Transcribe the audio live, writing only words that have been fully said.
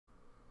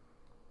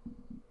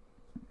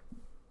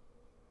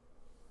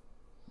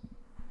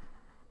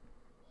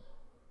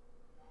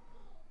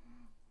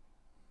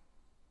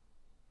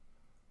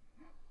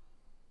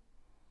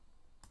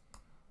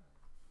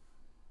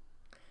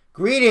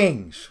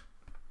Greetings!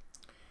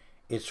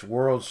 It's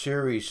World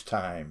Series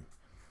time.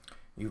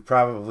 You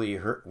probably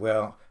heard,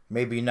 well,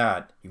 maybe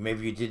not.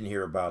 Maybe you didn't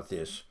hear about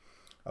this.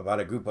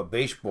 About a group of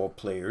baseball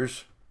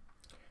players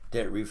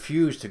that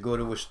refused to go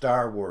to a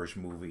Star Wars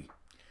movie.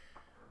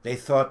 They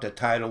thought the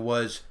title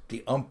was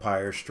The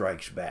Umpire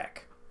Strikes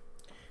Back.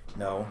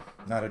 No,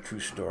 not a true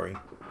story.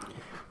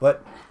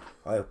 But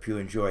I hope you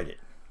enjoyed it.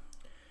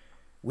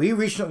 We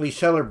recently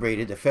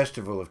celebrated the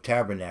Festival of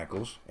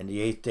Tabernacles and the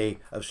 8th day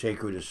of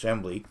Sacred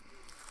Assembly,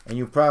 and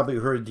you probably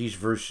heard these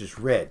verses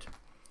read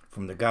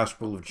from the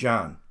Gospel of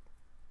John.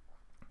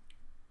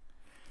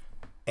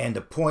 And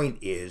the point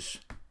is,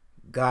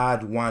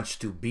 God wants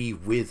to be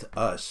with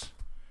us.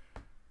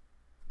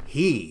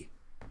 He,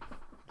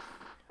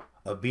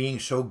 a being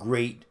so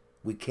great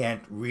we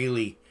can't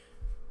really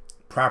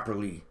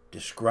properly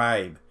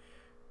describe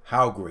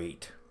how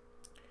great,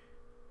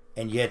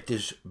 and yet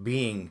this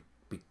being,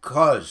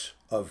 because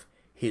of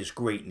his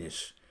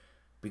greatness,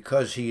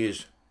 because he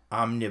is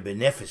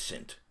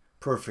omnibeneficent,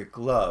 perfect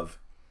love,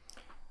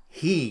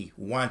 he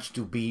wants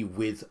to be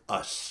with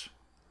us.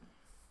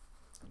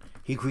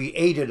 He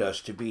created us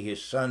to be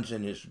his sons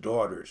and his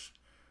daughters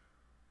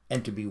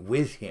and to be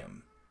with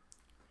him.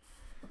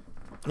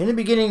 In the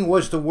beginning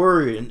was the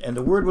Word, and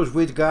the Word was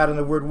with God, and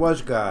the Word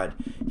was God.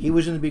 He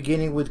was in the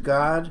beginning with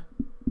God.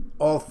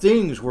 All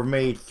things were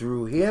made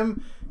through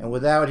him, and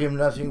without him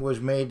nothing was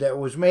made that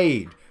was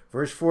made.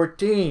 Verse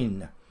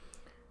 14,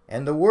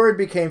 and the Word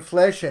became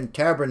flesh and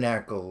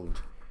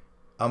tabernacled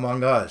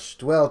among us,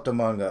 dwelt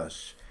among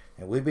us,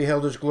 and we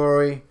beheld his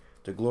glory,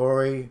 the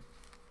glory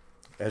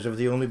as of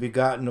the only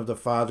begotten of the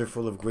Father,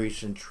 full of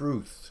grace and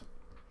truth.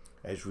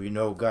 As we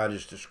know, God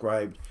is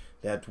described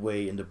that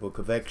way in the book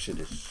of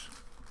Exodus.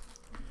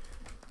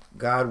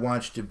 God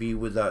wants to be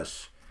with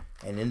us,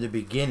 and in the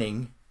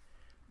beginning,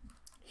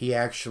 he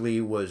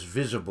actually was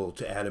visible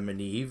to Adam and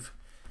Eve,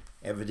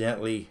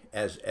 evidently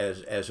as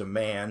a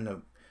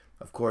man,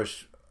 of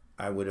course,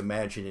 I would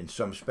imagine in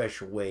some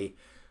special way,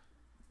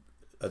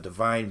 a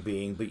divine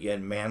being, but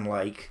yet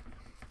man-like.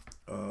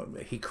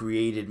 He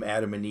created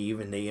Adam and Eve,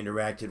 and they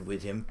interacted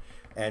with him.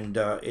 And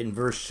in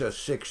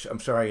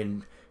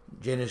in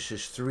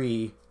Genesis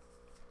 3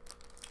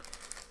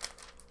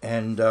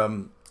 and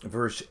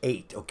verse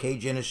 8, okay,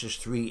 Genesis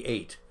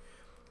 3:8,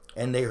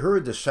 and they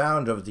heard the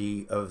sound of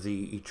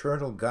the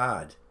eternal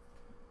God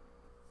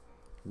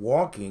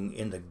walking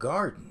in the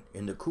garden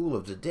in the cool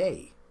of the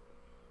day.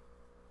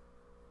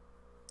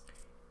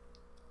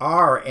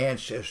 Our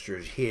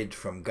ancestors hid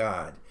from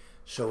God.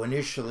 So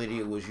initially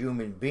it was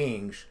human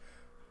beings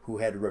who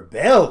had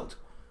rebelled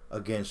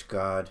against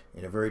God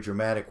in a very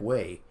dramatic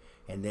way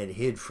and then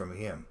hid from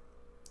him.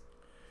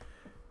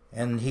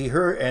 And they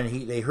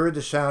heard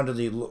the sound of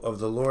the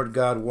Lord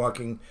God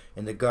walking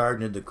in the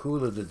garden in the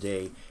cool of the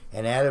day,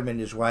 and Adam and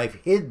his wife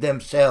hid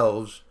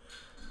themselves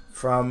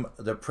from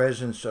the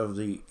presence of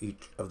the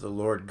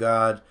Lord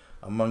God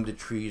among the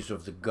trees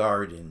of the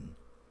garden.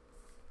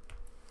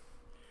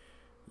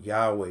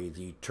 Yahweh,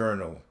 the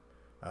eternal,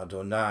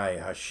 Adonai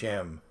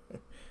Hashem,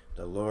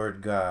 the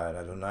Lord God,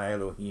 Adonai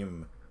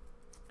Elohim.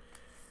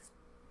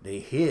 They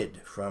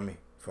hid from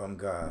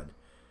God,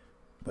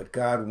 but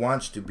God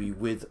wants to be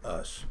with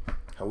us.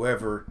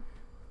 However,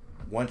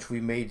 once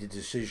we made the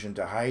decision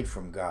to hide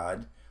from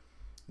God,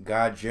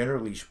 God,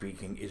 generally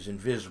speaking, is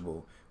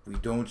invisible. We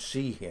don't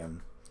see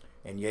him,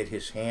 and yet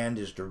his hand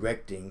is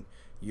directing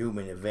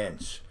human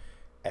events.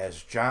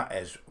 As John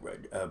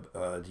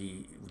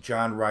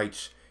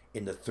writes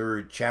in the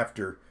 3rd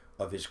chapter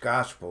of his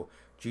gospel,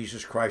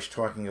 Jesus Christ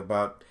talking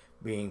about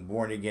being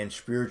born again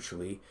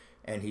spiritually,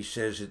 and he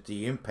says that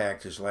the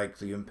impact is like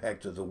the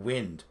impact of the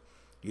wind.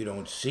 You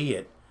don't see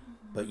it,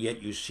 but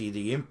yet you see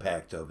the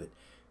impact of it.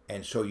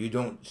 And so you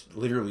don't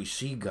literally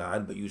see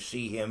God, but you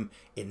see him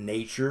in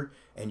nature,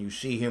 and you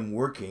see him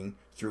working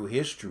through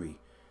history.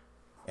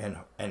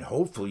 And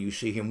hopefully you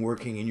see him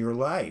working in your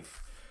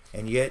life.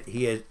 And yet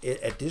he has,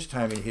 at this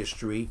time in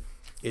history,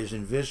 is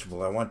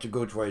invisible. I want to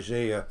go to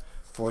Isaiah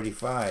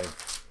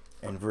 45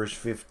 and verse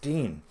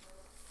 15.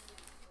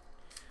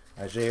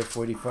 Isaiah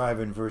 45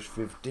 and verse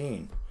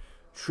 15.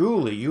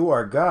 Truly, you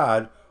are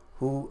God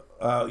who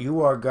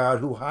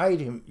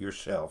hide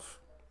yourself.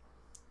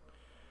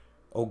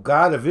 O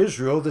God of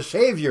Israel, the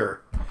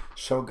Savior.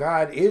 So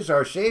God is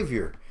our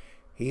Savior.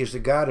 He is the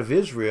God of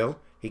Israel.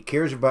 He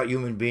cares about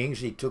human beings.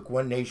 He took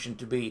one nation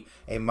to be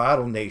a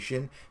model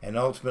nation, and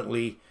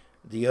ultimately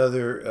the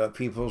other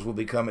peoples will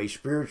become a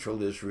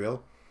spiritual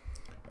Israel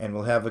and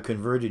will have a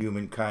converted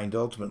humankind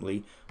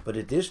ultimately. But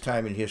at this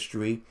time in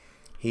history,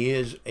 he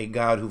is a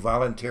God who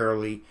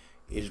voluntarily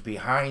is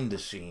behind the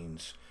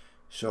scenes.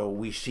 So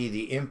we see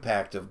the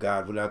impact of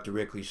God without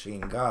directly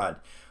seeing God.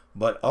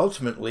 But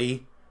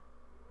ultimately,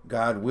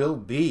 God will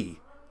be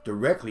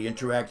directly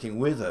interacting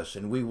with us,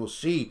 and we will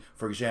see,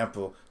 for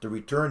example, the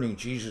returning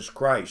Jesus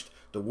Christ.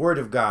 The Word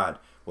of God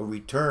will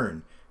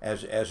return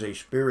as a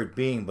spirit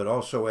being, but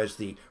also as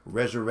the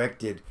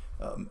resurrected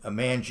a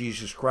man,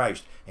 Jesus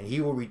Christ, and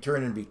he will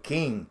return and be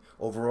king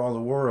over all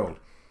the world.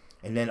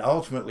 And then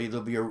ultimately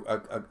there'll be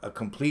a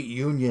complete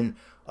union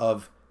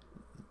of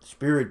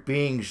spirit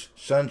beings,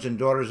 sons and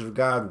daughters of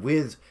God,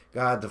 with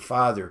God the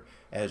Father,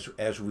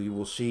 as we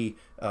will see,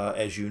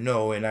 as you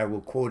know, and I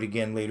will quote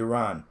again later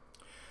on.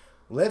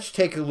 Let's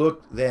take a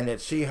look then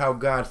at see how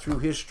God through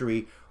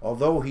history,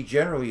 although he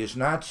generally is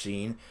not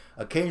seen,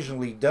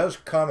 occasionally does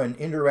come and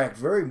interact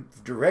very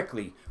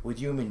directly with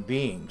human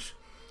beings.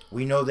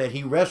 We know that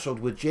he wrestled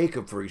with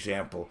Jacob, for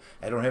example.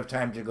 I don't have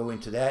time to go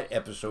into that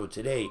episode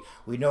today.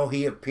 We know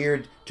he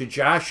appeared to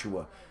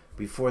Joshua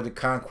before the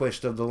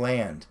conquest of the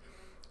land.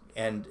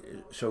 And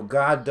so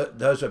God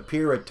does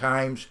appear at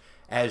times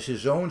as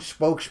his own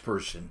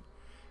spokesperson,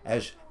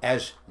 as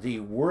the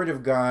Word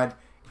of God,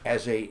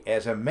 as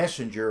a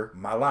messenger,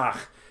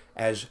 malach,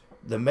 as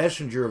the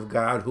messenger of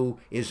God who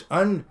is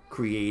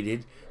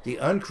uncreated, the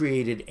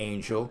uncreated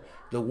angel,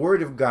 the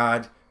Word of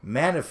God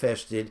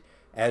manifested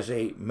as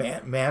a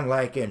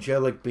man-like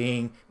angelic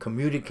being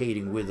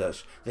communicating with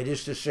us. That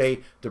is to say,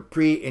 the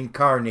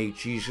pre-incarnate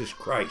Jesus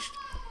Christ.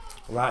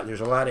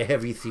 There's a lot of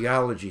heavy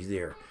theology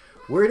there.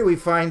 Where do we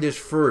find this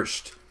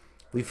first?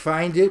 We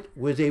find it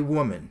with a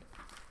woman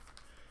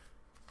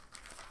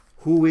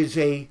who is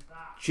a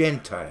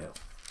Gentile,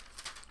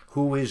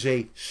 who is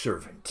a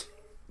servant,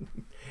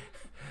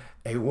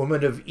 a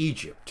woman of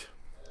Egypt.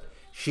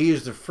 She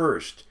is the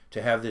first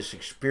to have this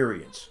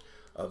experience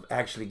of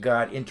actually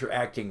God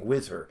interacting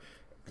with her,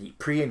 the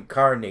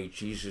pre-incarnate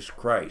Jesus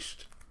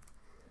Christ,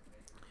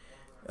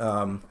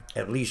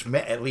 at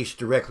least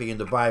directly in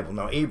the Bible.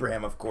 Now,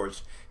 Abraham, of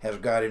course, has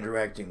God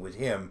interacting with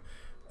him.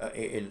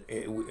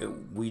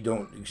 We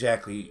don't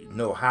exactly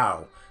know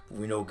how.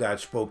 We know God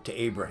spoke to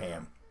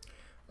Abraham.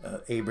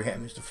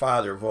 Abraham is the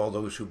father of all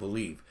those who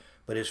believe.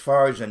 But as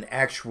far as an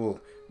actual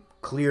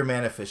clear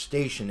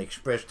manifestation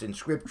expressed in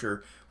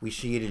Scripture, we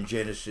see it in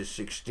Genesis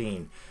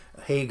 16.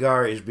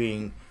 Hagar is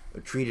being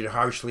treated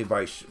harshly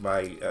by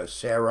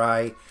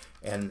Sarai,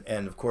 and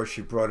of course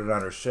she brought it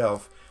on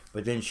herself,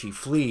 but then she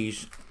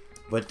flees.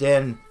 But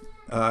then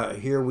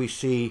here we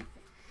see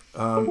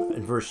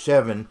in verse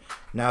 7,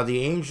 now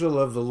the angel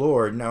of the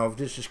Lord, now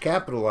this is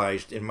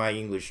capitalized in my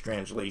English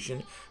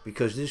translation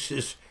because this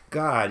is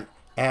God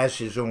as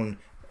his own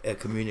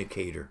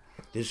communicator.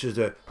 This is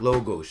the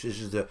Logos. This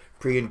is the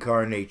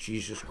pre-incarnate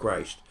Jesus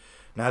Christ.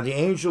 Now the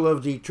angel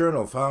of the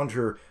Eternal found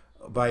her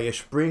by a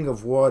spring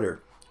of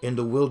water in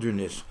the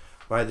wilderness,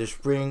 by the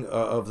spring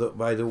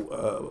by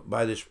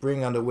the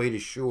spring on the way to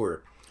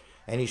Shur.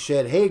 And he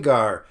said,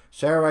 Hagar,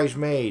 Sarai's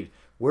maid,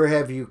 where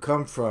have you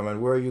come from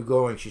and where are you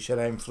going? She said,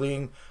 I am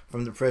fleeing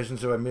from the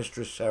presence of my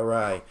mistress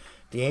Sarai.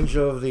 The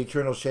angel of the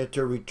Eternal said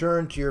to her,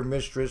 return to your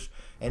mistress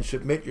and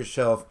submit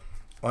yourself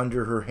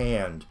under her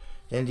hand.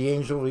 Then the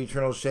angel of the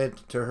Eternal said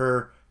to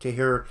her,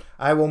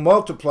 I will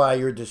multiply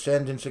your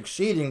descendants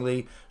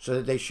exceedingly, so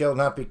that they shall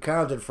not be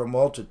counted for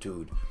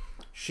multitude.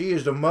 She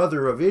is the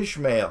mother of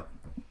Ishmael,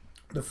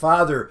 the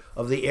father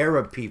of the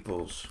Arab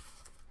peoples.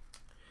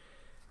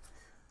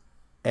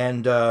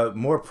 And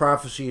more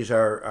prophecies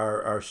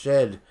are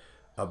said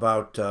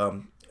about,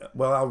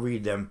 well, I'll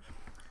read them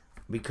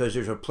because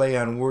there's a play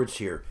on words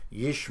here.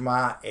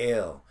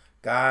 Ishmael,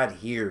 God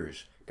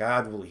hears,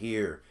 God will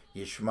hear,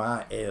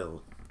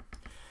 Ishmael.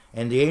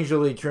 And the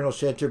angel of the Eternal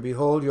said to her,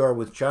 behold, you are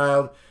with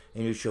child,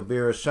 and you shall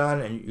bear a son,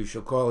 and you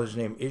shall call his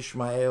name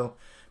Ishmael,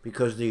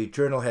 because the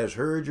Eternal has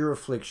heard your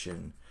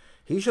affliction.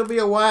 He shall be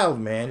a wild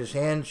man, his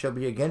hand shall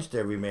be against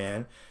every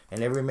man,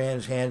 and every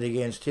man's hand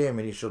against him,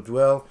 and he shall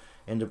dwell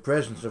in the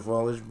presence of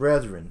all his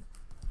brethren.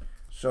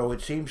 So it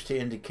seems to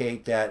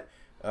indicate that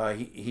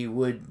he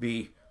would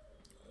be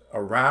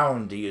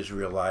around the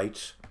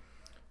Israelites,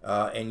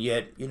 and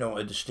yet,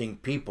 a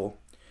distinct people.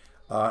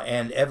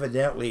 And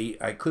evidently,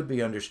 I could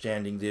be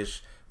understanding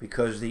this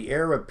because the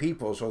Arab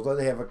peoples, although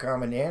they have a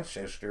common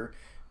ancestor,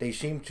 they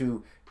seem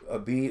to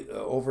be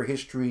over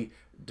history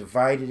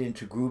divided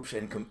into groups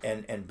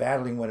and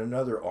battling one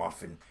another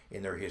often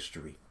in their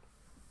history.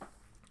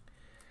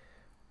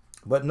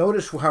 But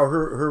notice how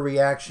her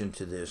reaction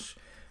to this.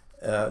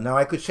 Now,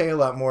 I could say a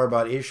lot more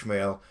about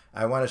Ishmael.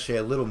 I want to say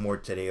a little more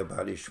today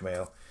about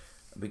Ishmael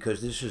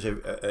because this is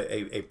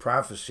a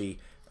prophecy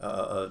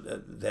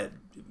that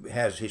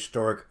has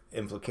historic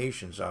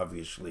implications,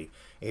 obviously.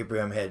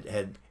 Abraham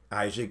had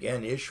Isaac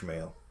and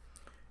Ishmael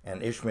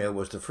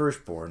was the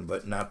firstborn,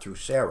 but not through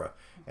Sarah.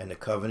 And the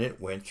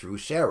covenant went through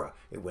Sarah.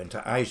 It went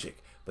to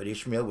Isaac. But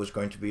Ishmael was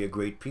going to be a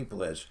great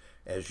people, as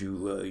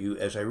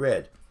I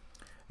read.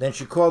 Then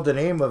she called the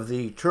name of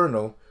the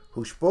Eternal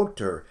who spoke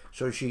to her.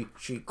 So she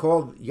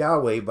called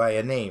Yahweh by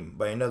a name,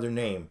 by another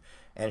name.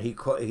 And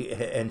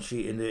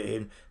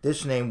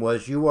this name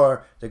was, you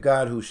are the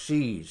God who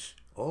sees.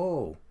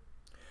 Oh,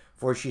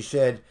 for she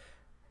said,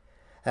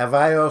 have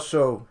I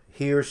also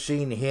here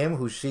seen him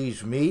who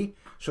sees me?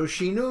 So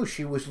she knew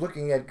she was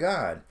looking at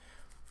God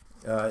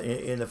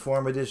in the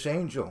form of this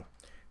angel.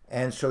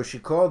 And so she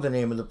called the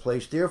name of the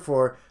place.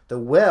 Therefore, the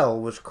well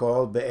was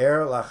called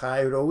Be'er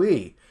Lachai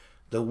Roi,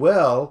 the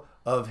well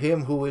of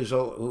him who is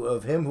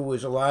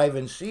alive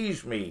and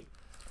sees me.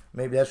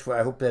 Maybe that's what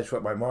I hope that's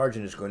what my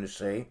margin is going to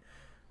say.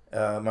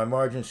 My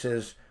margin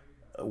says,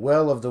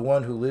 well of the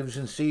one who lives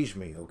and sees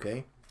me.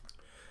 Okay.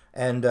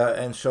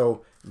 And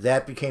so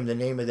that became the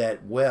name of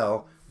that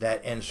well.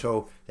 And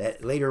so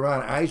that later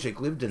on Isaac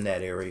lived in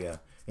that area.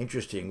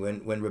 Interesting.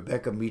 When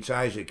Rebekah meets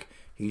Isaac,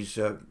 he's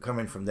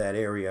coming from that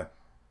area.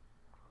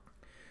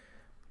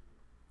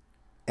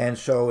 And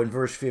so in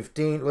verse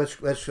 15,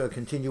 let's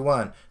continue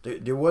on.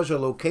 There was a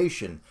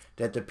location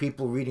that the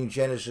people reading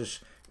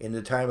Genesis in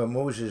the time of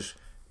Moses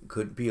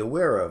could be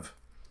aware of,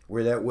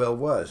 where that well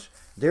was.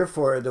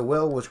 Therefore, the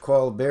well was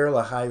called Ber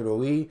Lahai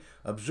Roi.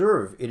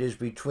 Observe, it is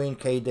between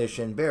Kadesh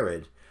and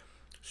Bered.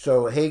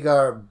 So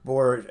Hagar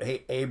bore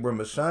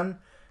Abram a son,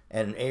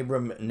 and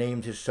Abram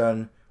named his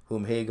son,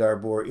 whom Hagar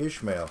bore,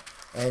 Ishmael.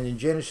 And in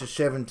Genesis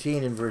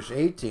 17, in verse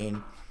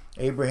 18,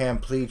 Abraham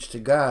pleads to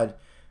God,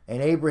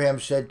 and Abraham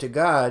said to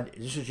God,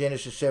 this is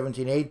Genesis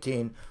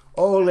 17:18,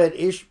 oh,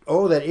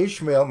 that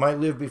Ishmael might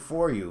live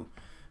before you,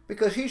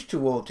 because he's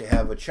too old to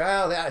have a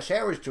child.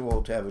 Sarah's too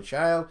old to have a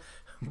child,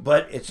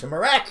 but it's a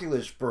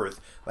miraculous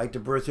birth, like the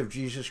birth of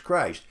Jesus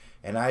Christ.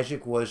 And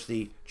Isaac was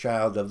the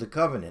child of the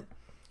covenant.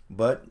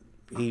 But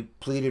he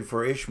pleaded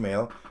for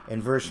Ishmael.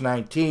 In verse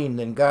 19,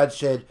 then God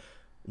said,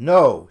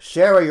 no,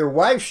 Sarah, your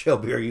wife, shall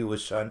bear you a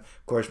son,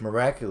 of course,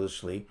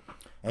 miraculously,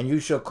 and you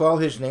shall call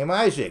his name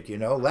Isaac,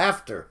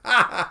 laughter.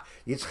 Ha ha,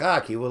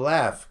 Yitzchak, he will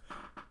laugh.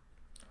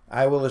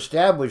 I will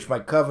establish my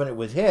covenant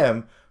with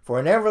him for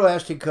an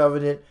everlasting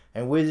covenant,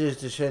 and with his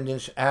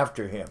descendants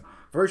after him.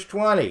 Verse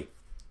 20,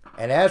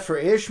 and as for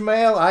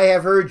Ishmael, I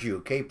have heard you.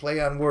 Okay, play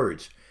on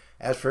words.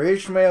 As for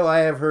Ishmael, I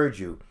have heard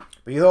you.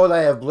 Behold,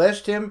 I have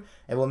blessed him,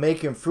 and will make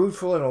him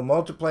fruitful, and will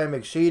multiply him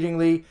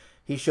exceedingly.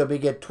 He shall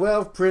beget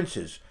 12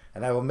 princes,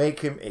 and I will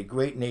make him a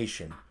great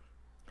nation.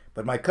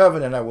 But my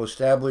covenant I will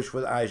establish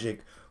with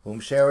Isaac,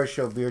 whom Sarah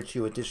shall bear to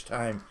you at this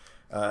time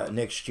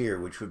next year,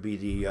 which would be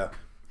the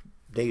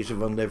days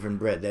of unleavened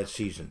bread, that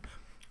season.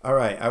 All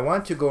right, I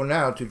want to go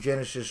now to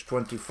Genesis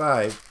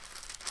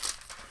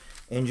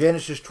 25. In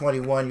Genesis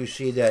 21, you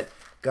see that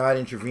God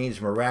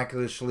intervenes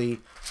miraculously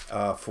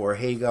for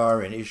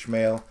Hagar and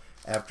Ishmael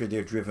after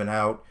they're driven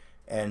out,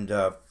 and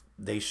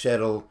they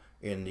settle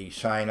in the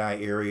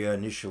Sinai area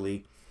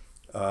initially.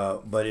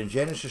 But in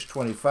Genesis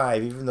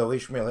 25, even though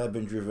Ishmael had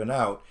been driven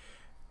out,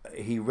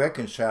 he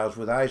reconciles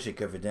with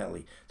Isaac,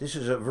 evidently. This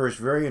is a verse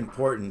very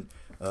important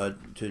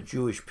to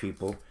Jewish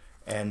people,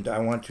 and I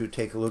want to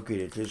take a look at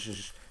it. This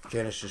is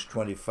Genesis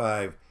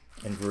 25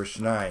 and verse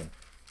 9.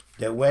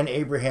 That when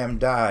Abraham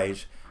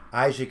dies,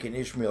 Isaac and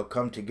Ishmael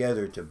come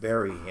together to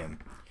bury him.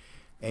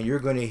 And you're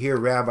going to hear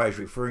rabbis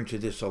referring to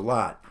this a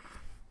lot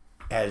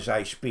as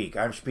I speak.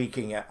 I'm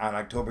speaking on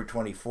October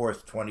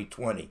 24th,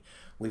 2020.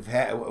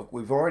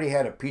 We've already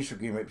had a peace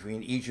agreement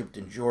between Egypt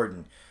and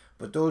Jordan,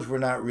 but those were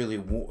not really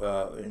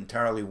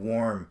entirely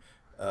warm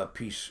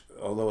peace,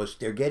 although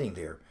they're getting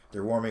there.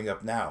 They're warming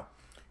up now.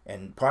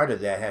 And part of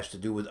that has to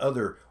do with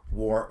other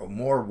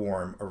more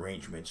warm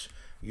arrangements.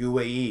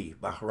 UAE,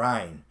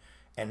 Bahrain,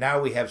 and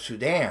now we have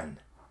Sudan.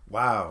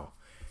 Wow.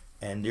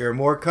 And there are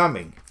more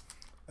coming.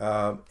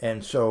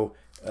 And so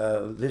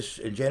this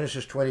in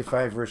Genesis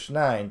 25, verse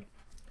 9,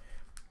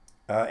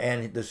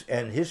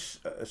 and his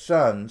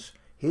sons,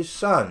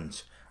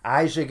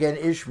 Isaac and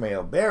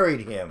Ishmael,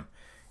 buried him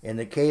in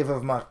the cave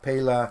of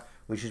Machpelah,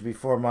 which is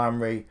before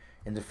Mamre,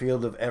 in the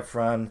field of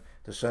Ephron,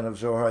 the son of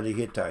Zohar the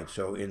Hittite.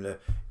 So in the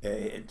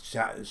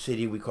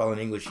city we call in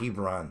English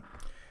Hebron.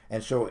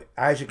 And so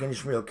Isaac and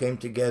Ishmael came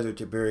together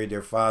to bury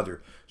their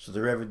father. So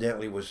there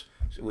evidently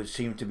would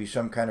seem to be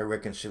some kind of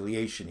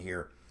reconciliation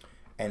here.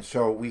 And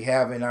so we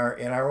have in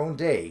our own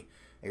day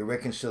a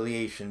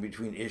reconciliation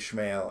between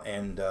Ishmael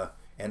and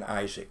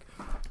Isaac.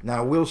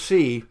 Now we'll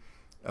see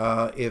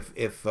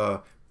if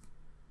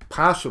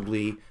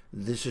possibly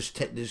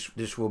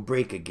this will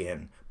break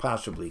again,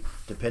 possibly,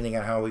 depending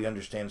on how we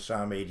understand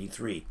Psalm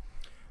 83,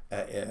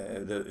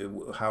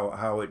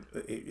 how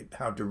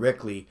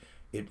directly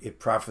it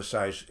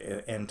prophesies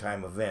end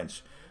time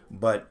events.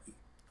 But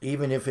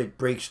even if it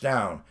breaks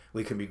down,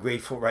 we can be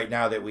grateful right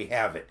now that we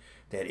have it.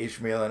 That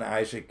Ishmael and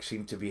Isaac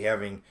seem to be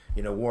having,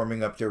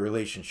 warming up their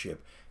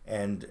relationship.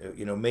 And,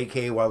 make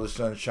hay while the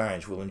sun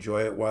shines. We'll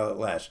enjoy it while it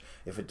lasts.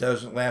 If it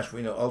doesn't last,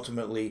 we know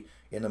ultimately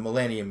in the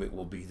millennium it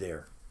will be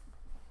there.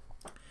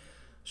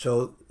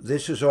 So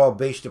this is all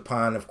based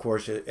upon, of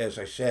course, as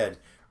I said,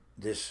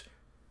 this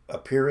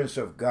appearance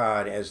of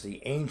God as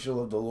the angel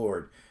of the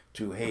Lord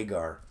to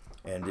Hagar.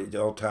 And it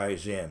all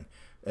ties in.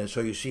 And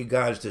so you see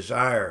God's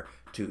desire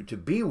to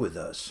be with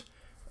us,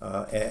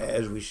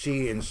 as we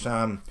see in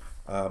Psalm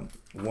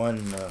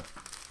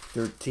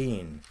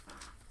 113.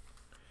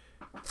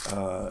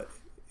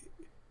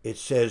 It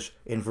says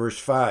in verse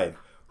 5,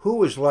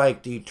 who is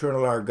like the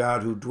eternal our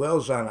God, who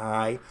dwells on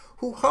high,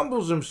 who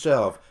humbles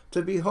himself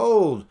to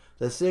behold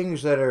the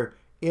things that are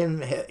in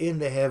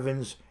the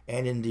heavens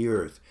and in the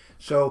earth.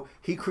 So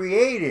he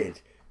created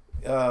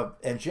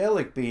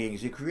angelic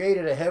beings. He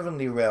created a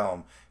heavenly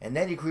realm, and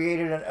then he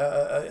created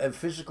a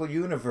physical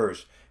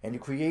universe, and he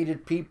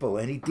created people,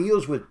 and he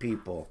deals with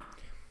people.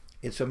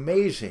 It's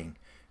amazing.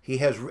 He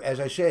has,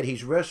 as I said,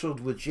 he's wrestled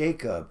with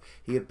Jacob.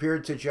 He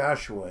appeared to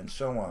Joshua, and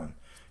so on.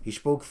 He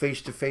spoke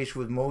face to face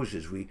with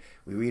Moses. We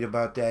read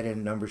about that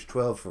in Numbers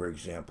 12, for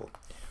example.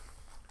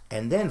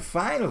 And then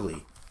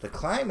finally, the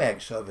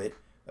climax of it,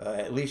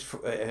 at least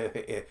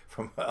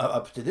from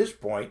up to this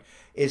point,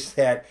 is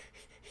that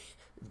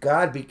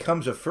God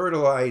becomes a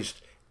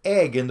fertilized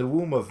egg in the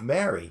womb of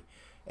Mary,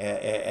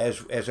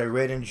 as I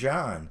read in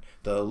John.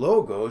 The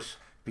Logos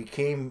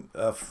became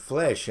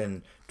flesh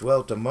and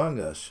dwelt among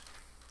us.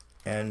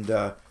 And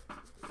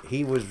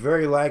he was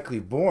very likely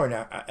born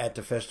at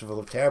the Festival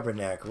of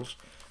Tabernacles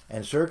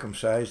and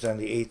circumcised on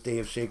the 8th day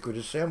of Sacred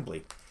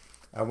Assembly.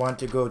 I want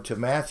to go to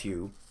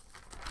Matthew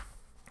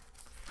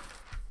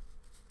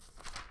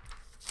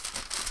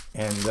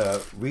and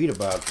read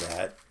about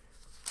that,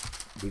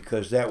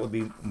 because that would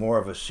be more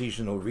of a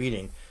seasonal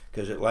reading,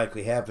 because it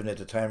likely happened at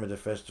the time of the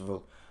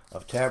Festival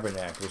of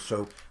Tabernacles.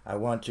 So I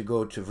want to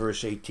go to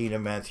verse 18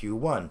 of Matthew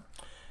 1.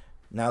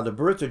 Now the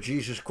birth of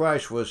Jesus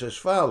Christ was as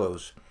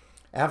follows.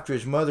 After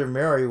his mother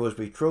Mary was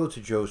betrothed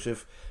to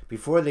Joseph,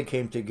 before they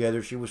came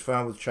together, she was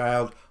found with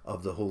child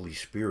of the Holy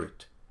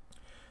Spirit.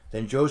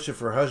 Then Joseph,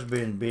 her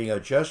husband, being a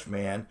just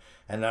man,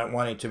 and not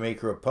wanting to make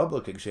her a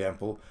public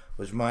example,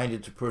 was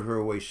minded to put her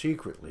away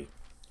secretly.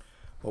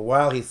 But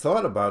while he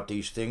thought about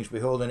these things,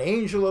 behold, an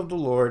angel of the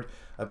Lord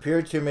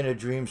appeared to him in a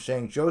dream,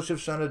 saying,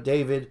 Joseph, son of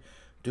David,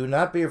 do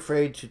not be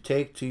afraid to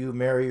take to you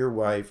Mary your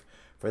wife,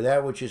 for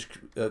that which is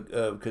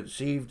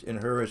conceived in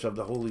her is of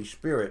the Holy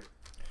Spirit.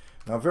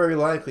 Now, very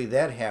likely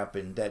that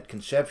happened, that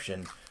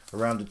conception,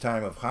 around the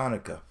time of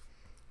Hanukkah,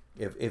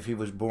 if he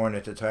was born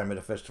at the time of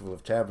the Festival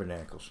of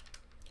Tabernacles.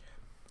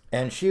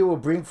 And she will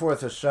bring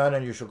forth a son,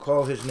 and you shall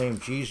call his name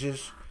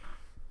Jesus,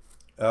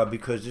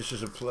 because this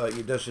is a play.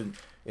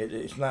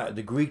 It's not,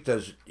 the Greek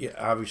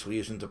obviously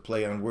isn't a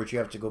play on words. You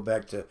have to go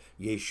back to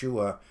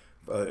Yeshua,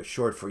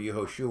 short for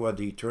Yehoshua,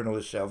 the eternal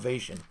is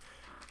salvation.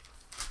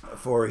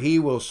 For he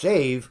will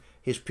save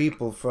his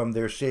people from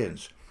their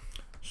sins.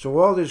 So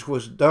all this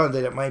was done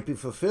that it might be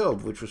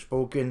fulfilled, which was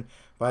spoken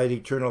by the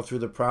Eternal through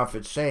the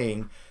prophet,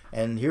 saying,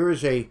 and here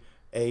is a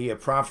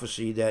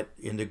prophecy that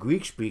in the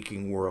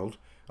Greek-speaking world,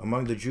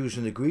 among the Jews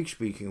in the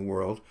Greek-speaking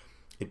world,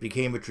 it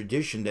became a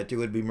tradition that there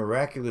would be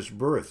miraculous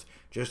birth.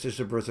 Just as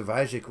the birth of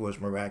Isaac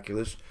was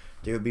miraculous,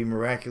 there would be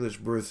miraculous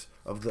birth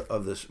of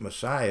the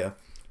Messiah,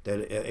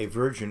 that a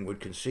virgin would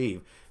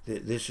conceive.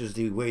 This is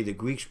the way the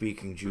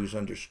Greek-speaking Jews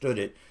understood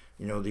it,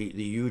 the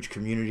huge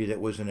community that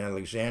was in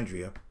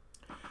Alexandria.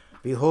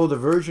 Behold, a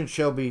virgin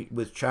shall be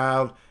with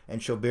child,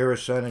 and shall bear a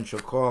son, and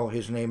shall call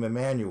his name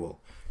Emmanuel,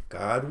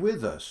 God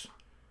with us.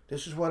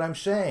 This is what I'm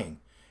saying.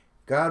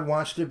 God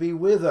wants to be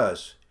with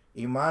us,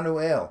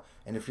 Emmanuel.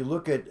 And if you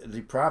look at the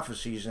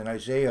prophecies in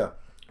Isaiah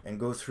and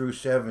go through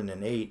 7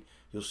 and 8,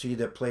 you'll see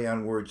that play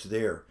on words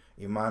there,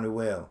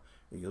 Emmanuel.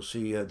 You'll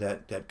see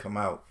that come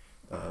out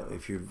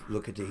if you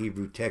look at the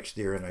Hebrew text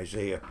there in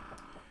Isaiah.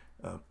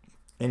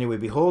 Anyway,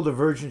 behold, the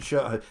virgin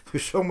shall...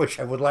 there's so much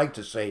I would like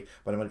to say,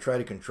 but I'm going to try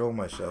to control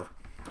myself.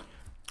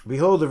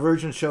 Behold, the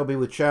virgin shall be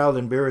with child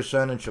and bear a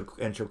son, and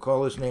shall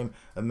call his name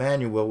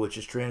Emmanuel, which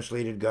is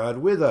translated God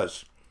with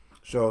us.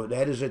 So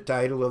that is a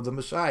title of the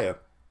Messiah.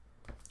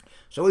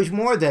 So he's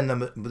more than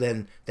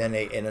an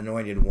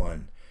anointed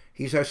one.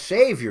 He's our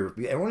Savior.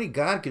 Only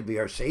God could be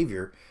our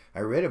Savior.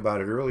 I read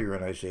about it earlier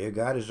in Isaiah.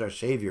 God is our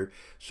Savior.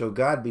 So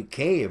God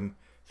became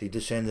the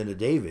descendant of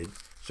David.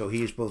 So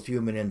he is both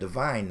human and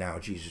divine now,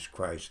 Jesus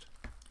Christ.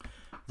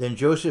 Then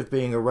Joseph,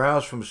 being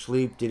aroused from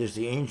sleep, did as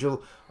the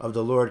angel of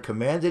the Lord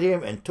commanded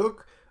him, and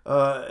took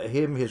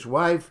him his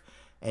wife,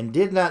 and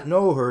did not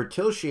know her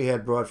till she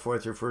had brought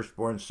forth her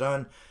firstborn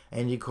son,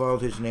 and he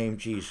called his name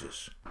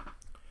Jesus.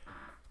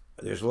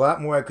 There's a lot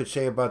more I could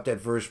say about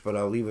that verse, but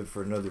I'll leave it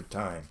for another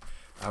time.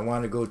 I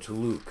want to go to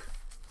Luke.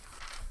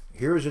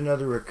 Here is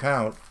another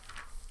account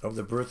of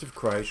the birth of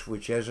Christ,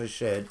 which, as I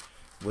said,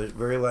 was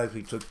very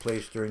likely took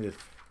place during the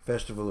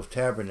Festival of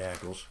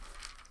Tabernacles.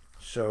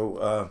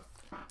 So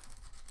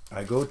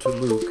I go to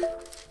Luke,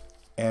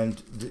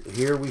 and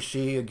here we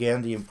see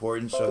again the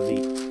importance of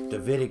the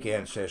Davidic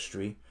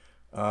ancestry.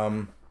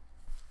 Of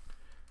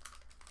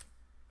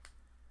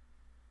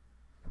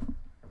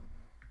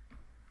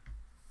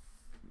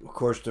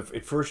course,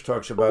 it first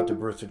talks about the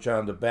birth of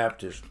John the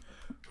Baptist,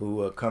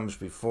 who comes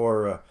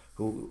before,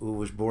 who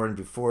was born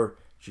before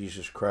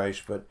Jesus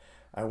Christ. But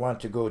I want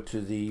to go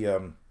to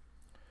the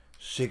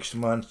 6th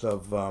month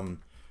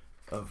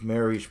of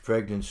Mary's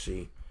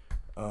pregnancy,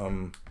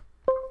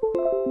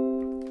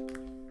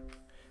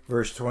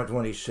 verse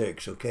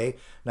 26. Okay,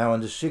 now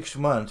in the 6th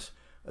month,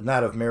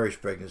 not of Mary's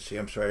pregnancy,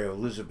 I'm sorry, of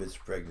Elizabeth's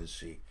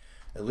pregnancy.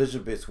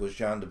 Elizabeth was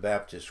John the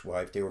Baptist's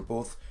wife. They were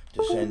both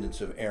descendants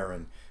of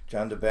Aaron.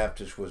 John the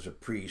Baptist was a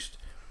priest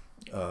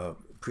of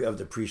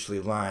the priestly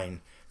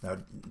line. Now,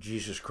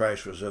 Jesus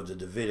Christ was of the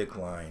Davidic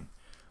line,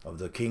 of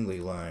the kingly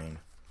line.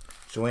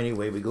 So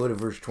anyway, we go to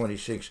verse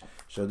 26.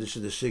 So this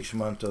is the 6th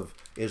month of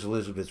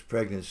Elizabeth's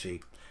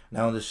pregnancy.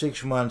 Now in the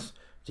 6th month,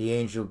 the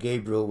angel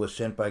Gabriel was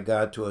sent by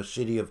God to a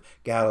city of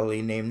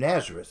Galilee named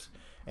Nazareth.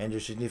 And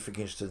there's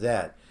significance to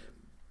that.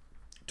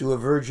 To a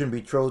virgin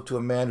betrothed to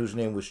a man whose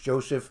name was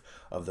Joseph,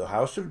 of the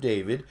house of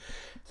David.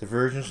 The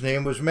virgin's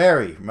name was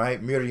Mary,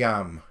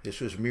 Miriam. This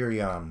was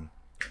Miriam.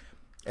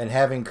 And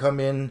having come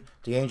in,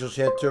 the angel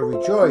said to her,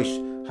 "Rejoice,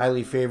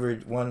 highly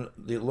favored one,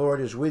 the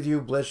Lord is with you.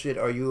 Blessed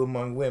are you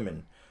among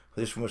women."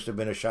 This must have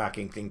been a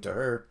shocking thing to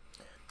her.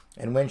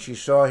 And when she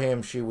saw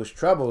him, she was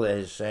troubled at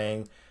his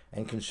saying,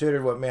 and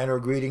considered what manner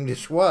of greeting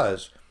this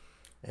was.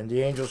 And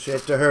the angel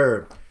said to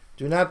her,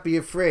 "Do not be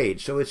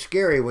afraid." So it's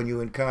scary when you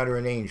encounter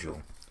an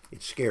angel.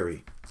 It's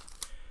scary.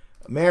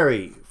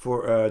 "Mary,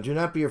 do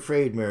not be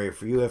afraid, Mary,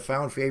 for you have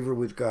found favor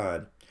with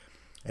God.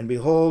 And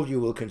behold, you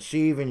will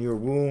conceive in your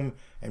womb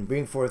and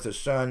bring forth a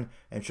son,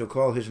 and shall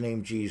call his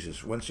name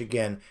Jesus." Once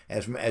again,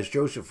 as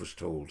Joseph was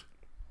told.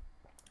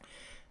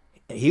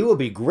 "He will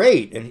be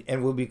great,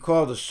 and will be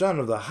called the Son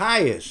of the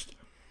Highest.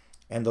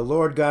 And the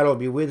Lord God will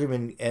be with him,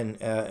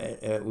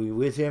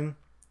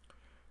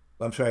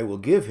 will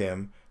give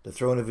him the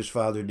throne of his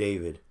father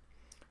David.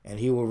 And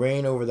he will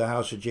reign over the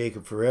house of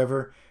Jacob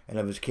forever, and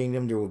of his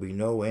kingdom there will be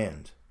no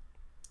end."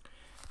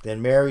 Then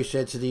Mary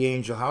said to the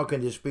angel, "How can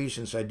this be,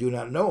 since I do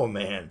not know a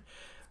man?"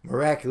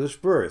 Miraculous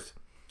birth.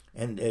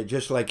 And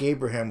just like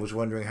Abraham was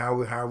wondering, how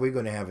are we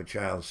going to have a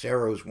child?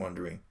 Sarah was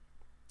wondering.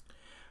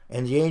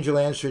 And the angel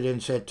answered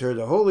and said to her,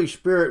 "The Holy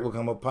Spirit will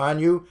come upon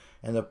you,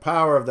 and the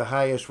power of the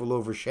highest will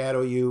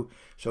overshadow you."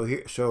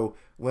 So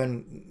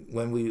when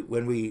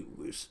we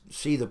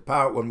see the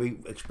power, when we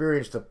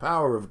experience the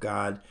power of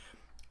God,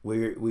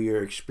 we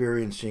are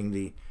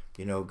experiencing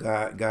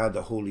God,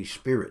 the Holy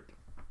Spirit.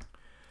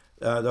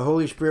 "The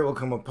Holy Spirit will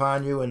come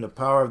upon you, and the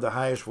power of the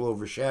highest will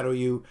overshadow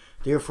you.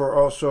 Therefore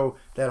also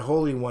that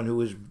Holy One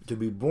who is to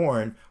be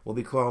born will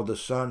be called the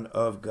Son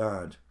of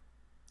God.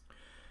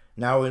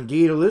 Now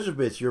indeed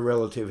Elizabeth, your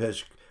relative,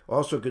 has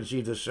also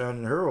conceived a son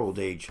in her old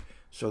age."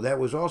 So that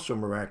was also a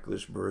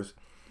miraculous birth.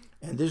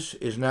 "And this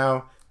is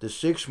now the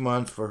 6th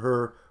month for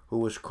her who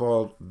was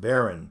called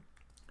barren.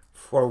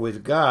 For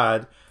with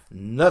God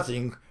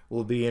nothing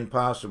will be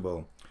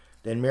impossible."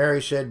 Then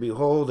Mary said,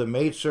 "Behold, the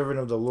maidservant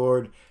of the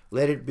Lord,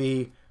 let it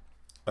be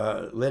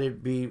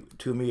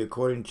to me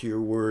according to your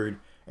word."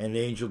 And the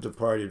angel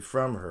departed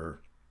from her.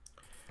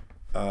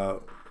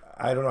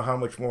 I don't know how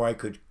much more I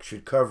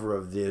should cover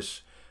of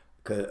this,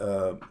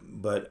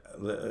 but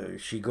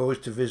she goes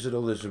to visit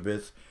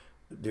Elizabeth.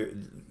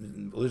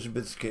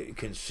 Elizabeth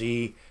can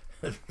see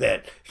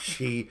that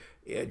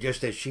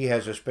just as she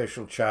has a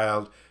special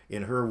child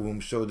in her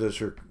womb, so does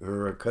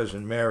her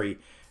cousin Mary,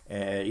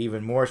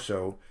 even more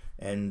so.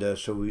 And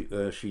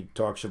she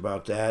talks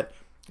about that.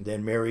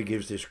 Then Mary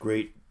gives this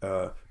great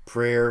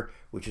prayer,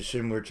 which is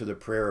similar to the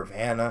prayer of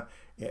Hannah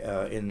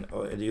in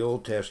the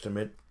Old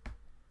Testament.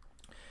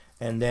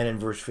 And then in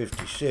verse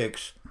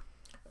 56,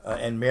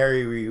 and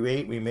Mary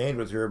remained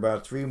with her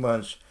about 3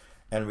 months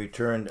and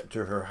returned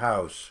to her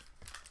house.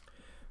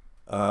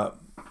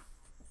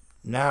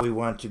 Now we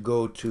want to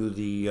go to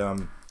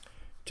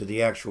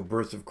the actual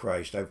birth of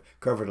Christ. I've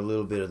covered a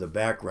little bit of the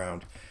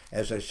background.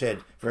 As I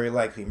said, very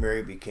likely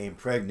Mary became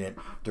pregnant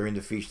during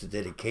the Feast of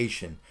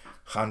Dedication,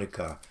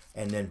 Hanukkah,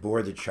 and then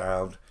bore the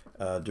child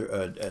at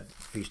the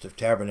Feast of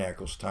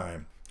Tabernacles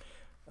time,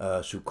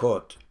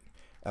 Sukkot.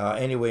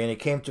 Anyway, and it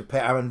came to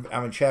pass,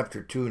 I'm in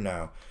chapter 2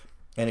 now,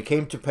 and it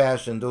came to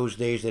pass in those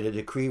days that a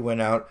decree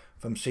went out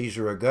from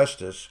Caesar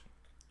Augustus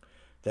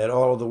that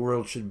all of the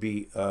world should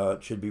be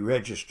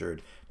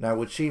registered. Now, it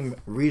would seem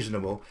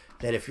reasonable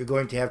that if you're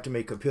going to have to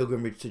make a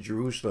pilgrimage to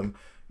Jerusalem,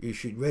 you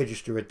should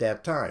register at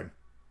that time.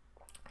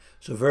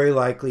 So very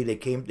likely they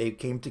came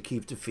to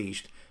keep the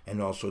feast and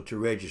also to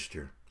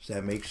register. Does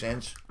that make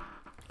sense?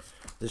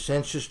 The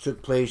census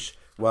took place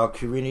while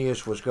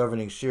Quirinius was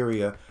governing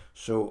Syria,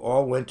 so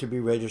all went to be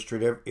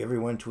registered,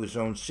 everyone to his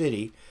own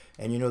city.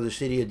 And you know the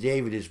city of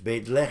David is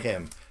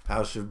Bethlehem,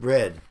 house of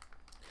bread.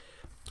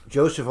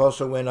 Joseph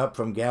also went up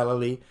from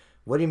Galilee.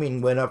 What do you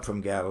mean went up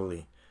from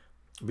Galilee?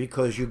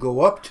 Because you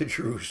go up to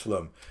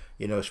Jerusalem,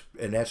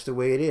 and that's the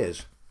way it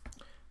is.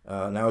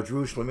 Now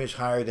Jerusalem is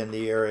higher than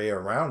the area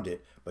around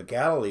it, but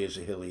Galilee is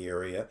a hilly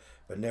area.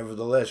 But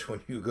nevertheless,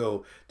 when you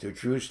go to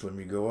Jerusalem,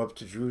 you go up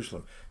to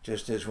Jerusalem.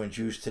 Just as when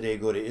Jews today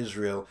go to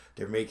Israel,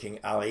 they're making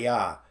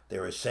aliyah,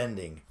 they're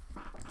ascending.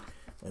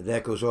 And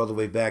that goes all the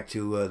way back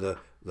to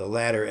the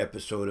latter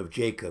episode of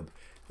Jacob.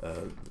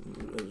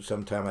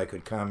 Sometime I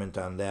could comment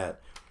on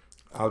that.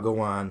 I'll go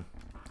on.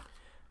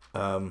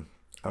 I'm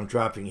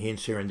dropping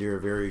hints here and there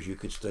of areas you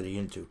could study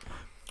into.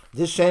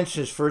 This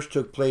census first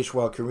took place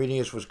while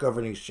Quirinius was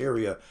governing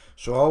Syria,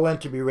 so all went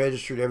to be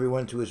registered,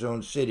 everyone to his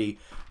own city.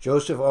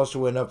 Joseph also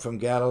went up from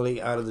Galilee,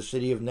 out of the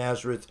city of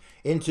Nazareth,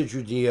 into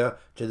Judea,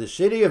 to the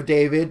city of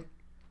David,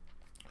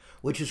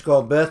 which is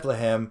called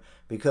Bethlehem,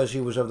 because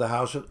he was of the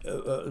house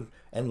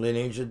and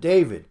lineage of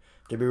David,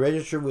 to be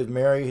registered with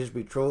Mary, his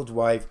betrothed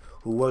wife,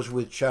 who was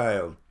with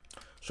child.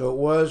 So it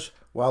was,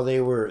 while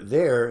they were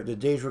there, the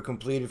days were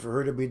completed for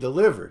her to be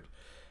delivered.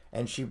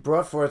 And she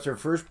brought forth her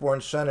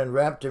firstborn son and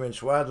wrapped him in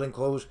swaddling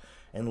clothes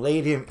and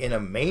laid him in a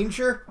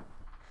manger?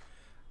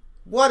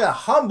 What a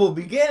humble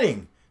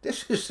beginning!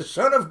 This is the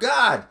Son of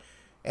God,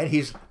 and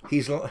he's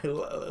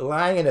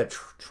lying in a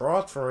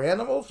trough for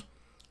animals?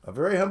 A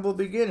very humble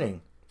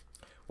beginning.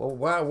 Well,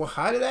 wow,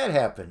 how did that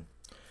happen?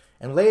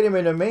 And laid him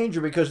in a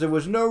manger because there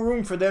was no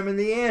room for them in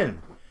the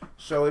inn.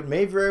 So it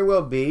may very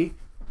well be,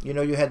 you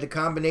know, you had the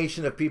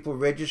combination of people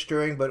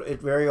registering, but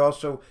it very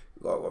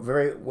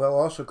well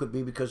also could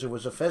be because it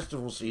was a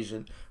festival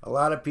season. A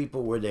lot of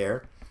people were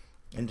there,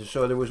 and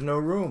so there was no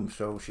room.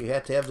 So she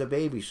had to have the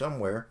baby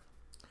somewhere.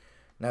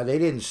 Now they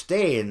didn't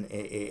stay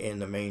in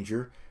the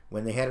manger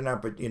when they had an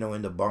opportunity, you know,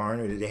 in the barn,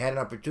 or they had an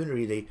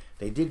opportunity.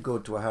 They did go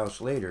to a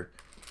house later,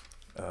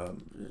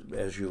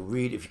 as you'll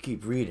read if you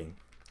keep reading.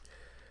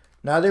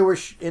 Now there were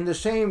in the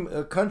same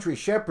country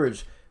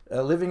shepherds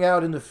living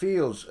out in the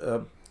fields,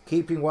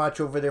 keeping watch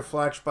over their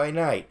flocks by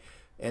night.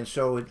 And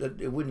so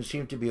it wouldn't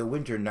seem to be a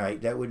winter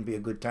night. That wouldn't be a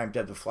good time to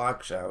have the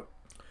flocks out.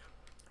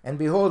 And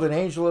behold, an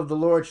angel of the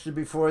Lord stood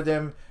before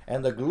them,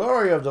 and the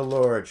glory of the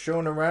Lord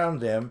shone around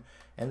them,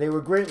 and they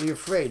were greatly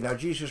afraid. Now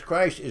Jesus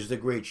Christ is the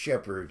great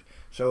shepherd,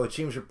 so it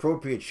seems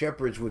appropriate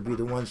shepherds would be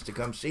the ones to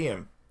come see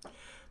him.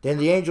 Then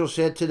the angel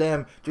said to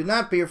them, "Do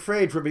not be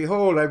afraid, for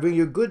behold, I bring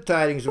you good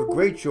tidings of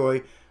great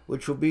joy,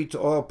 which will be to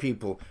all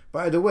people."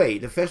 By the way,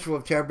 the Festival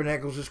of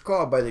Tabernacles is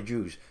called by the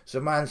Jews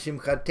Zaman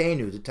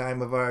Simchatenu, the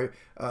time of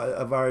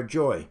our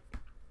joy.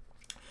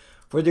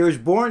 "For there is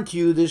born to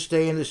you this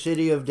day in the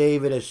city of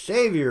David a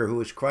Savior, who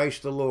is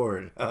Christ the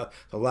Lord." A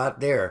lot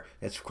there.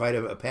 That's quite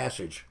a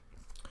passage.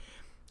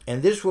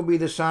 "And this will be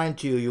the sign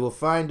to you. You will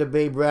find a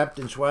babe wrapped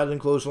in swaddling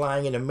clothes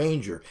lying in a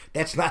manger."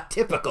 That's not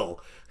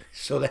typical.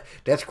 So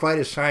that's quite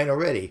a sign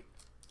already.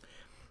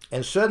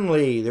 "And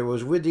suddenly there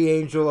was with the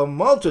angel a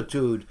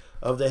multitude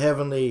of the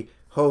heavenly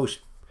host,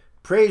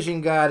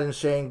 praising God and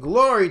saying,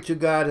 'Glory to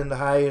God in the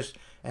highest,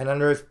 and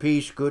on earth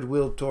peace,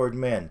 goodwill toward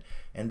men.'"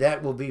 And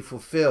that will be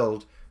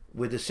fulfilled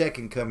with the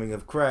second coming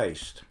of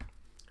Christ.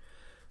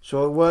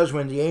 "So it was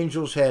when the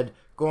angels had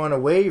gone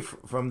away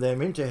from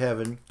them into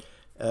heaven,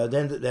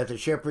 then that the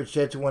shepherds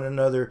said to one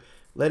another,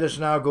 'Let us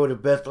now go to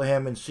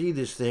Bethlehem and see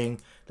this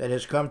thing that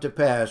has come to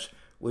pass,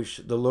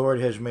 which the Lord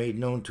has made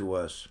known to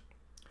us.'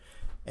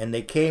 And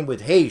they came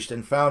with haste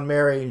and found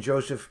Mary and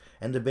Joseph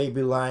and the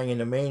baby lying in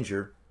a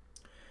manger.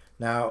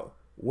 Now,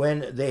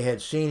 when they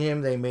had seen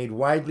him, they made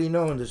widely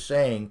known the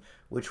saying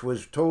which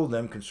was told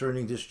them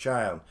concerning this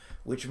child,"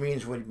 which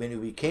means when he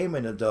became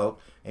an adult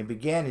and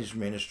began his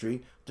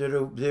ministry,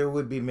 there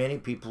would be many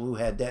people who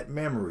had that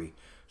memory.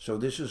 So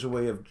this is a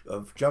way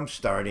of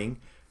jump-starting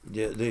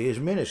his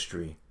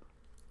ministry,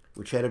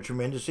 which had a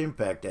tremendous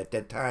impact at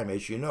that time,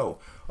 as you know.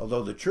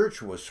 Although the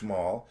church was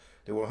small,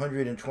 there were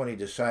 120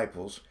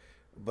 disciples,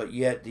 but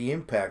yet the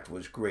impact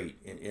was great,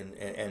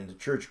 and the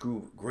church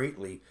grew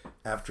greatly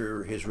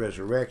after his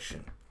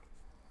resurrection.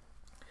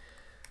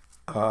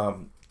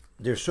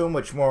 There's so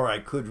much more I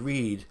could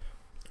read.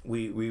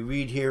 We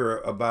read here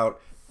about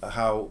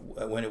how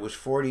when it was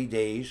 40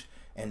 days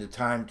and the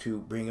time to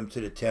bring him to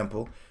the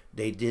temple,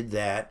 they did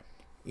that,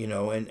 you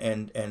know,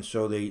 and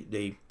so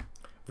they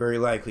very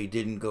likely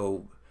didn't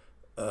go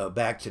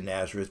back to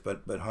Nazareth,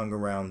 but hung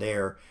around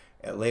there.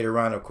 Later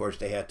on, of course,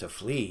 they had to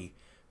flee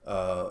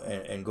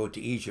and go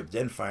to Egypt,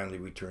 then finally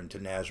return to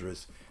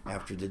Nazareth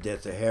after the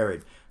death of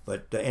Herod.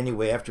 But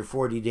anyway, after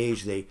 40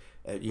 days, they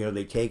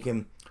take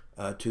him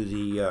to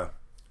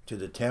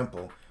the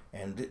temple,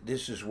 and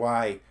this is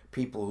why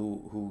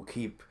people who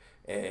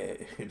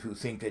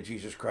think that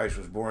Jesus Christ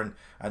was born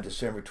on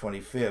December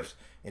 25th.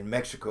 In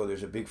Mexico,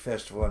 there's a big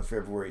festival on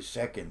February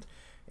 2nd.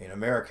 In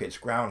America, it's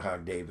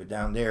Groundhog Day, but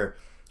down there,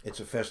 it's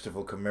a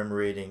festival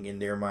commemorating, in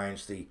their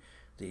minds, the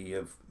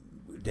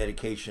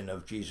dedication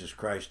of Jesus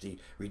Christ, the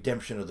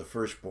redemption of the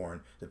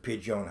firstborn, the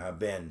Pidyon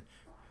Haben,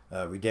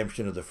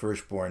 redemption of the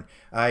firstborn.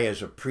 I,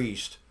 as a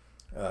priest,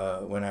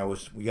 when I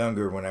was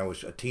younger, when I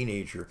was a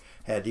teenager,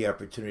 had the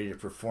opportunity to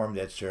perform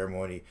that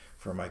ceremony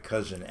for my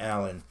cousin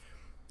Alan.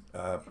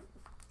 As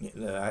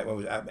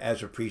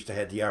a priest, I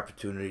had the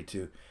opportunity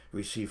to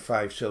receive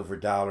 $5 silver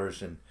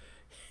and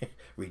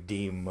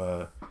redeem.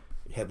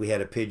 We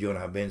had a Pidyon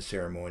Haben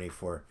ceremony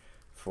for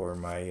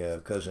my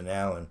cousin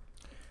Alan.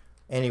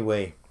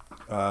 Anyway,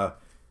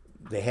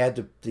 they had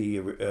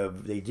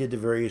they did the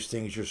various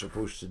things you're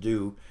supposed to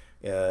do,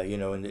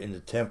 in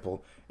the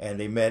temple, and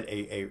they met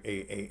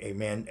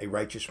a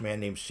righteous man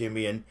named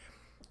Simeon,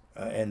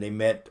 and they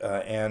met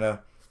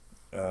Anna,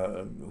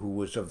 who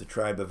was of the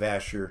tribe of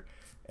Asher,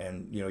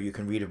 and you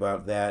can read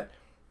about that.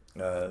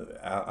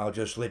 I'll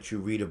just let you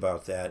read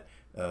about that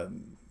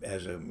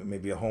as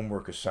maybe a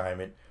homework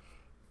assignment.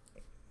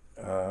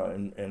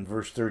 In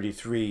verse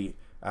 33,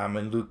 I'm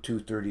in Luke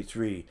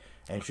 2:33,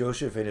 and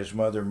Joseph and his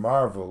mother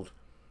marveled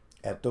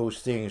at those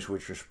things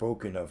which were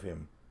spoken of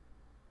him.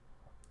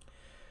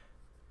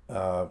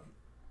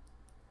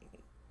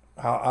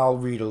 I'll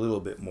read a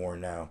little bit more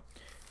now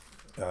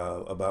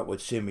about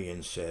what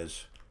Simeon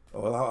says.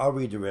 Well, I'll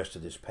read the rest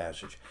of this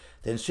passage.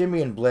 Then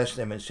Simeon blessed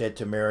them and said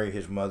to Mary,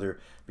 his mother,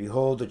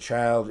 "Behold, the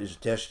child is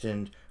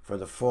destined for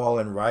the fall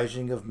and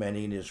rising of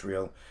many in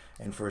Israel,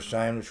 and for a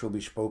sign which will be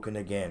spoken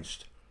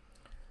against.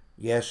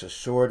 Yes, a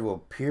sword will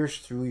pierce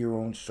through your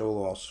own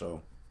soul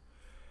also,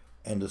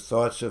 and the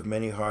thoughts of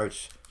many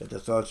hearts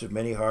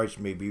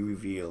may be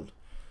revealed."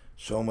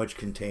 So much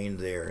contained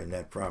there in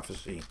that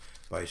prophecy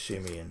by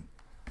Simeon.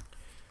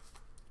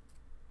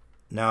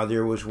 Now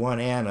there was one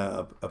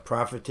Anna, a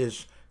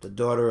prophetess, the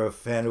daughter of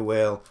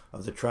Phanuel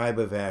of the tribe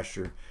of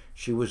Asher.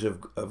 She was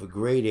of a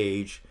great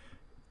age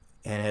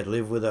and had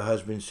lived with a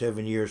husband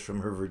 7 years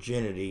from her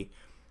virginity.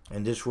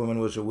 And this woman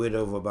was a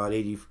widow of about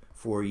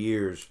 84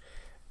 years.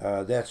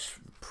 That's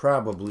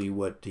probably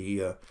what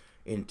the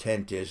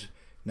intent is.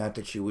 Not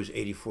that she was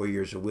 84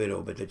 years a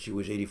widow, but that she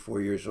was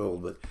 84 years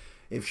old. But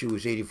if she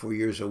was 84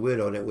 years a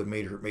widow, that would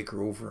make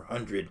her over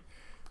 100,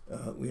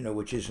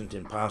 which isn't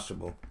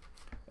impossible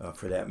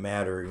for that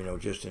matter,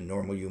 just in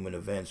normal human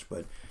events.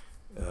 But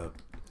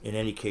in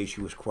any case,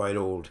 she was quite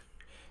old.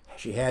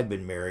 She had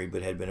been married,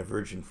 but had been a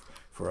virgin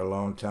for a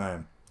long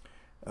time.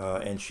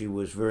 And she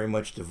was very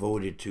much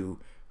devoted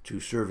to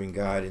serving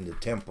God in the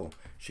temple.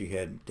 She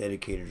had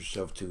dedicated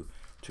herself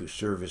to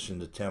service in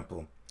the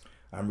temple.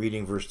 I'm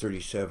reading verse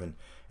 37.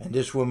 And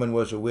this woman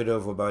was a widow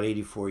of about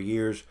 84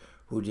 years,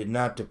 who did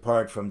not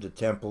depart from the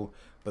temple,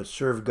 but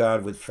served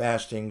God with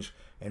fastings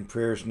and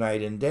prayers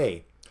night and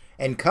day.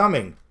 And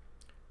coming,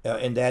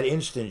 in that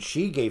instant,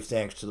 she gave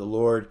thanks to the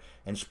Lord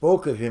and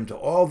spoke of him to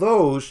all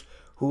those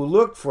who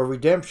looked for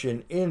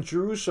redemption in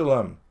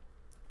Jerusalem.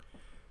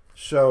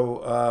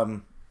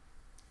 So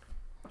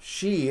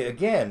she,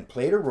 again,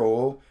 played a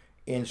role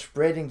in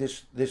spreading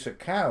this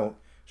account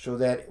so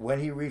that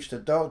when he reached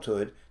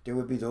adulthood, there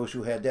would be those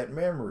who had that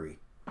memory.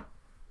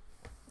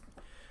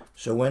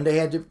 So when they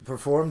had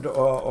performed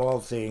all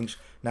things,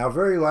 now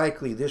very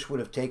likely this would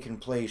have taken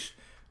place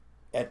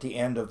at the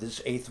end of this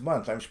 8th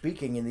month. I'm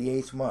speaking in the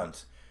 8th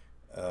month.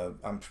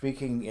 I'm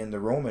speaking in the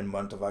Roman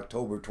month of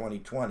October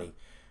 2020.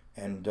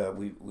 And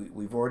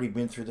we've already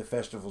been through the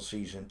festival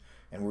season,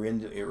 and we're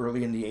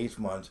early in the 8th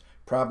month.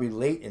 Probably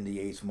late in the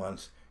 8th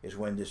month is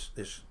when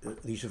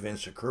these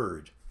events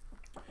occurred.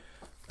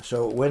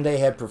 So when they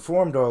had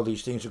performed all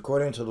these things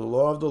according to the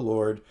law of the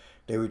Lord,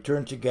 they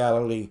returned to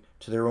Galilee,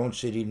 to their own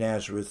city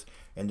Nazareth,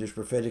 and there's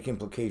prophetic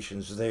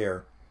implications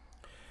there.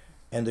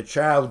 And the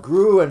child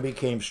grew and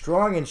became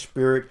strong in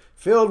spirit,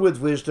 filled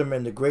with wisdom,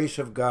 and the grace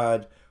of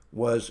God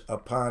was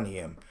upon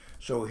him.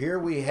 So here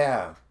we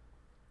have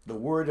the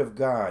Word of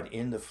God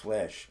in the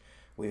flesh.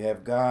 We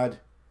have God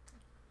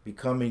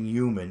becoming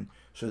human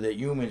so that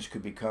humans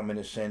could become, in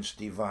a sense,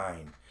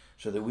 divine,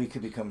 so that we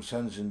could become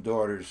sons and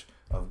daughters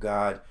of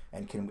God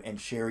and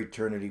share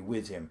eternity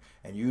with him.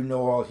 And you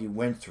know all he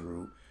went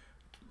through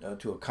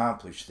to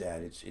accomplish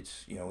that.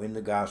 It's in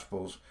the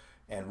Gospels,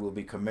 and we'll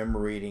be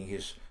commemorating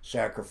his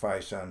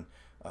sacrifice on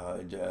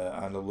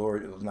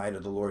the night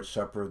of the Lord's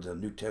Supper, the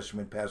New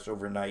Testament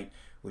Passover night,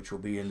 which will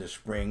be in the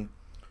spring,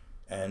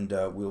 and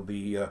we'll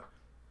be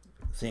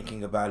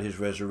thinking about his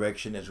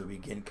resurrection as we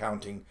begin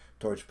counting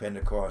towards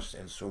Pentecost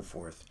and so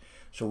forth.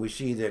 So we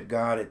see that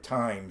God at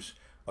times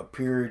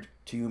appeared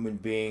to human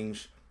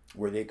beings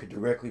where they could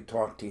directly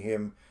talk to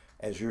him,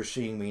 as you're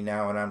seeing me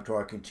now and I'm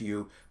talking to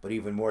you, but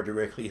even more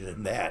directly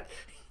than that.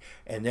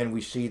 And then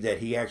we see that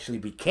he actually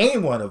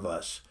became one of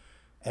us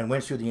and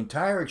went through the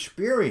entire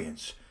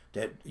experience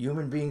that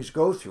human beings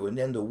go through, and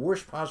then the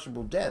worst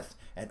possible death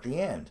at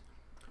the end.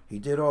 He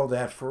did all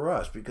that for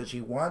us because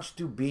he wants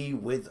to be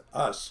with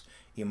us.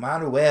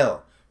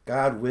 Emmanuel,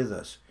 God with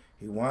us.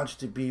 He wants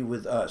to be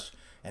with us.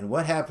 And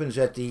what happens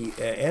at the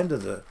end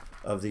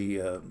of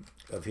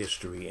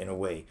history, in a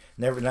way?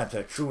 Not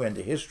the true end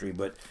of history,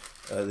 but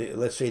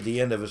let's say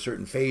the end of a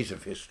certain phase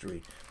of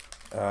history.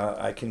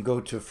 I can go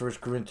to 1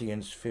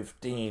 Corinthians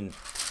 15,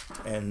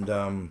 and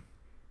I'm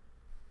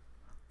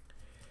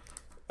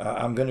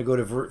going to go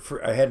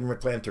to, I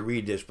hadn't planned to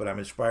read this, but I'm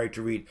inspired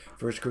to read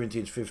 1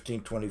 Corinthians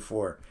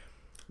 15:24.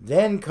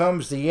 Then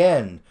comes the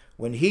end,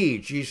 when he,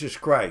 Jesus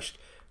Christ,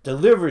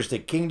 delivers the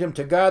kingdom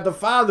to God the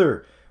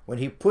Father, when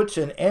he puts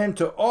an end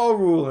to all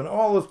rule and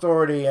all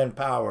authority and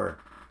power.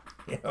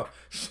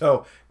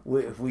 So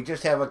we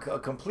just have a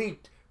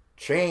complete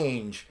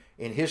change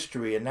in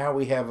history, and now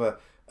we have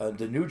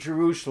the New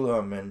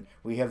Jerusalem, and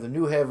we have the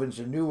new heavens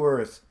and new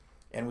earth,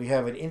 and we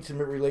have an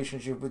intimate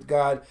relationship with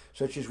God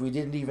such as we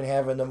didn't even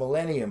have in the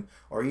millennium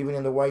or even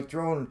in the white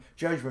throne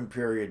judgment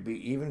period,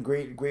 even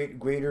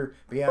greater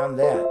beyond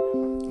that.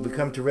 We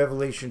come to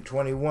Revelation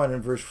 21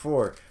 and verse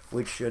 4,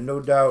 which no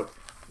doubt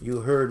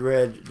you heard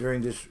read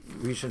during this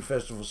recent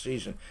festival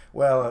season.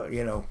 Well,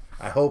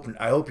 I hope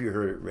you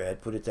heard it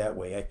read, put it that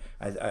way.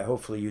 I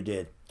hopefully you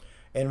did.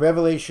 In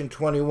Revelation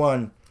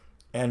 21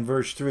 and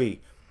verse 3,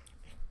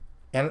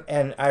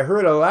 And I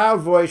heard a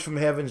loud voice from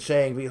heaven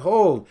saying,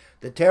 Behold,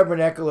 the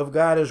tabernacle of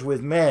God is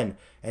with men,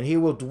 and he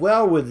will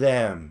dwell with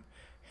them,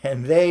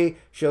 and they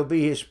shall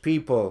be his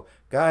people.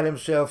 God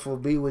himself will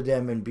be with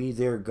them and be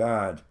their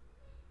God.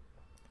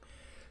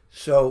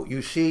 So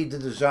you see the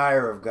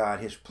desire of God,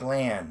 his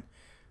plan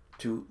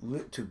to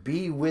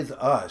be with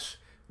us.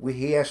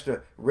 He has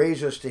to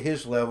raise us to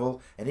his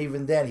level, and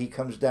even then he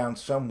comes down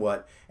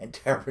somewhat and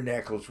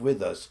tabernacles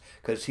with us,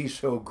 because he's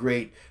so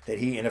great that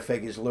he, in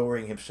effect, is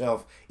lowering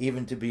himself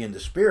even to be in the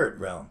spirit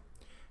realm.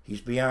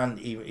 He's beyond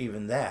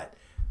even that,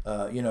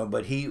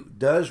 but he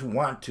does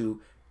want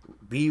to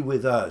be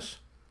with us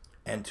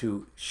and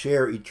to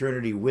share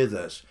eternity with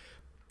us,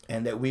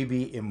 and that we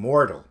be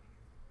immortal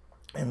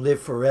and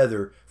live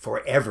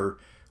forever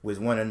with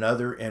one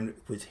another and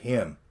with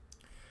him.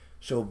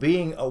 So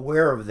being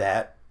aware of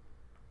that,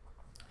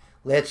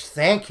 let's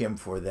thank him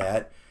for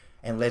that,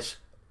 and let's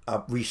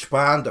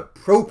respond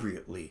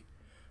appropriately.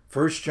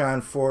 1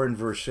 John 4 and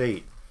verse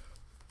 8.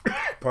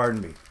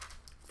 Pardon me.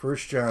 1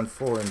 John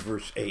 4 and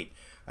verse 8.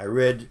 I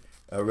read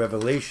the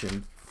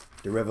revelation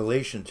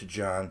to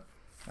John,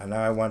 and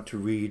now I want to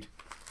read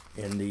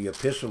in the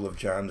epistle of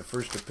John, the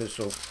first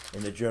epistle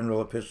in the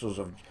general epistles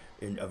of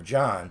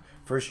John,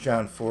 1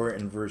 John 4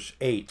 and verse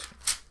 8.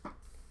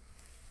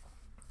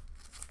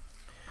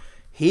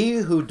 He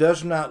who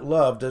does not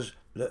love does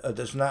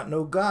not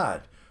know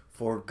God,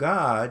 for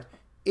God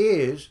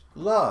is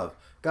love.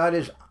 God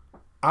is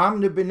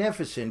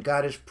omnibeneficent.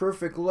 God is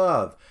perfect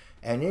love.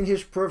 And in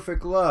his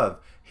perfect love,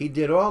 he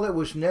did all that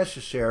was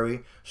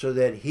necessary so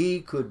that he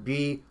could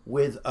be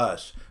with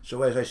us.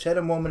 So as I said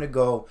a moment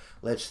ago,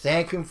 let's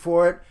thank him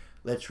for it.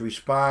 Let's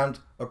respond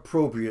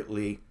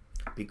appropriately,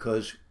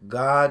 because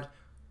God,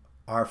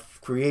 our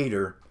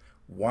Creator,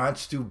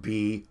 wants to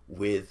be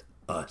with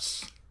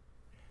us.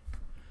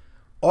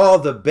 All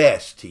the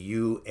best to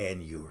you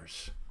and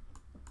yours.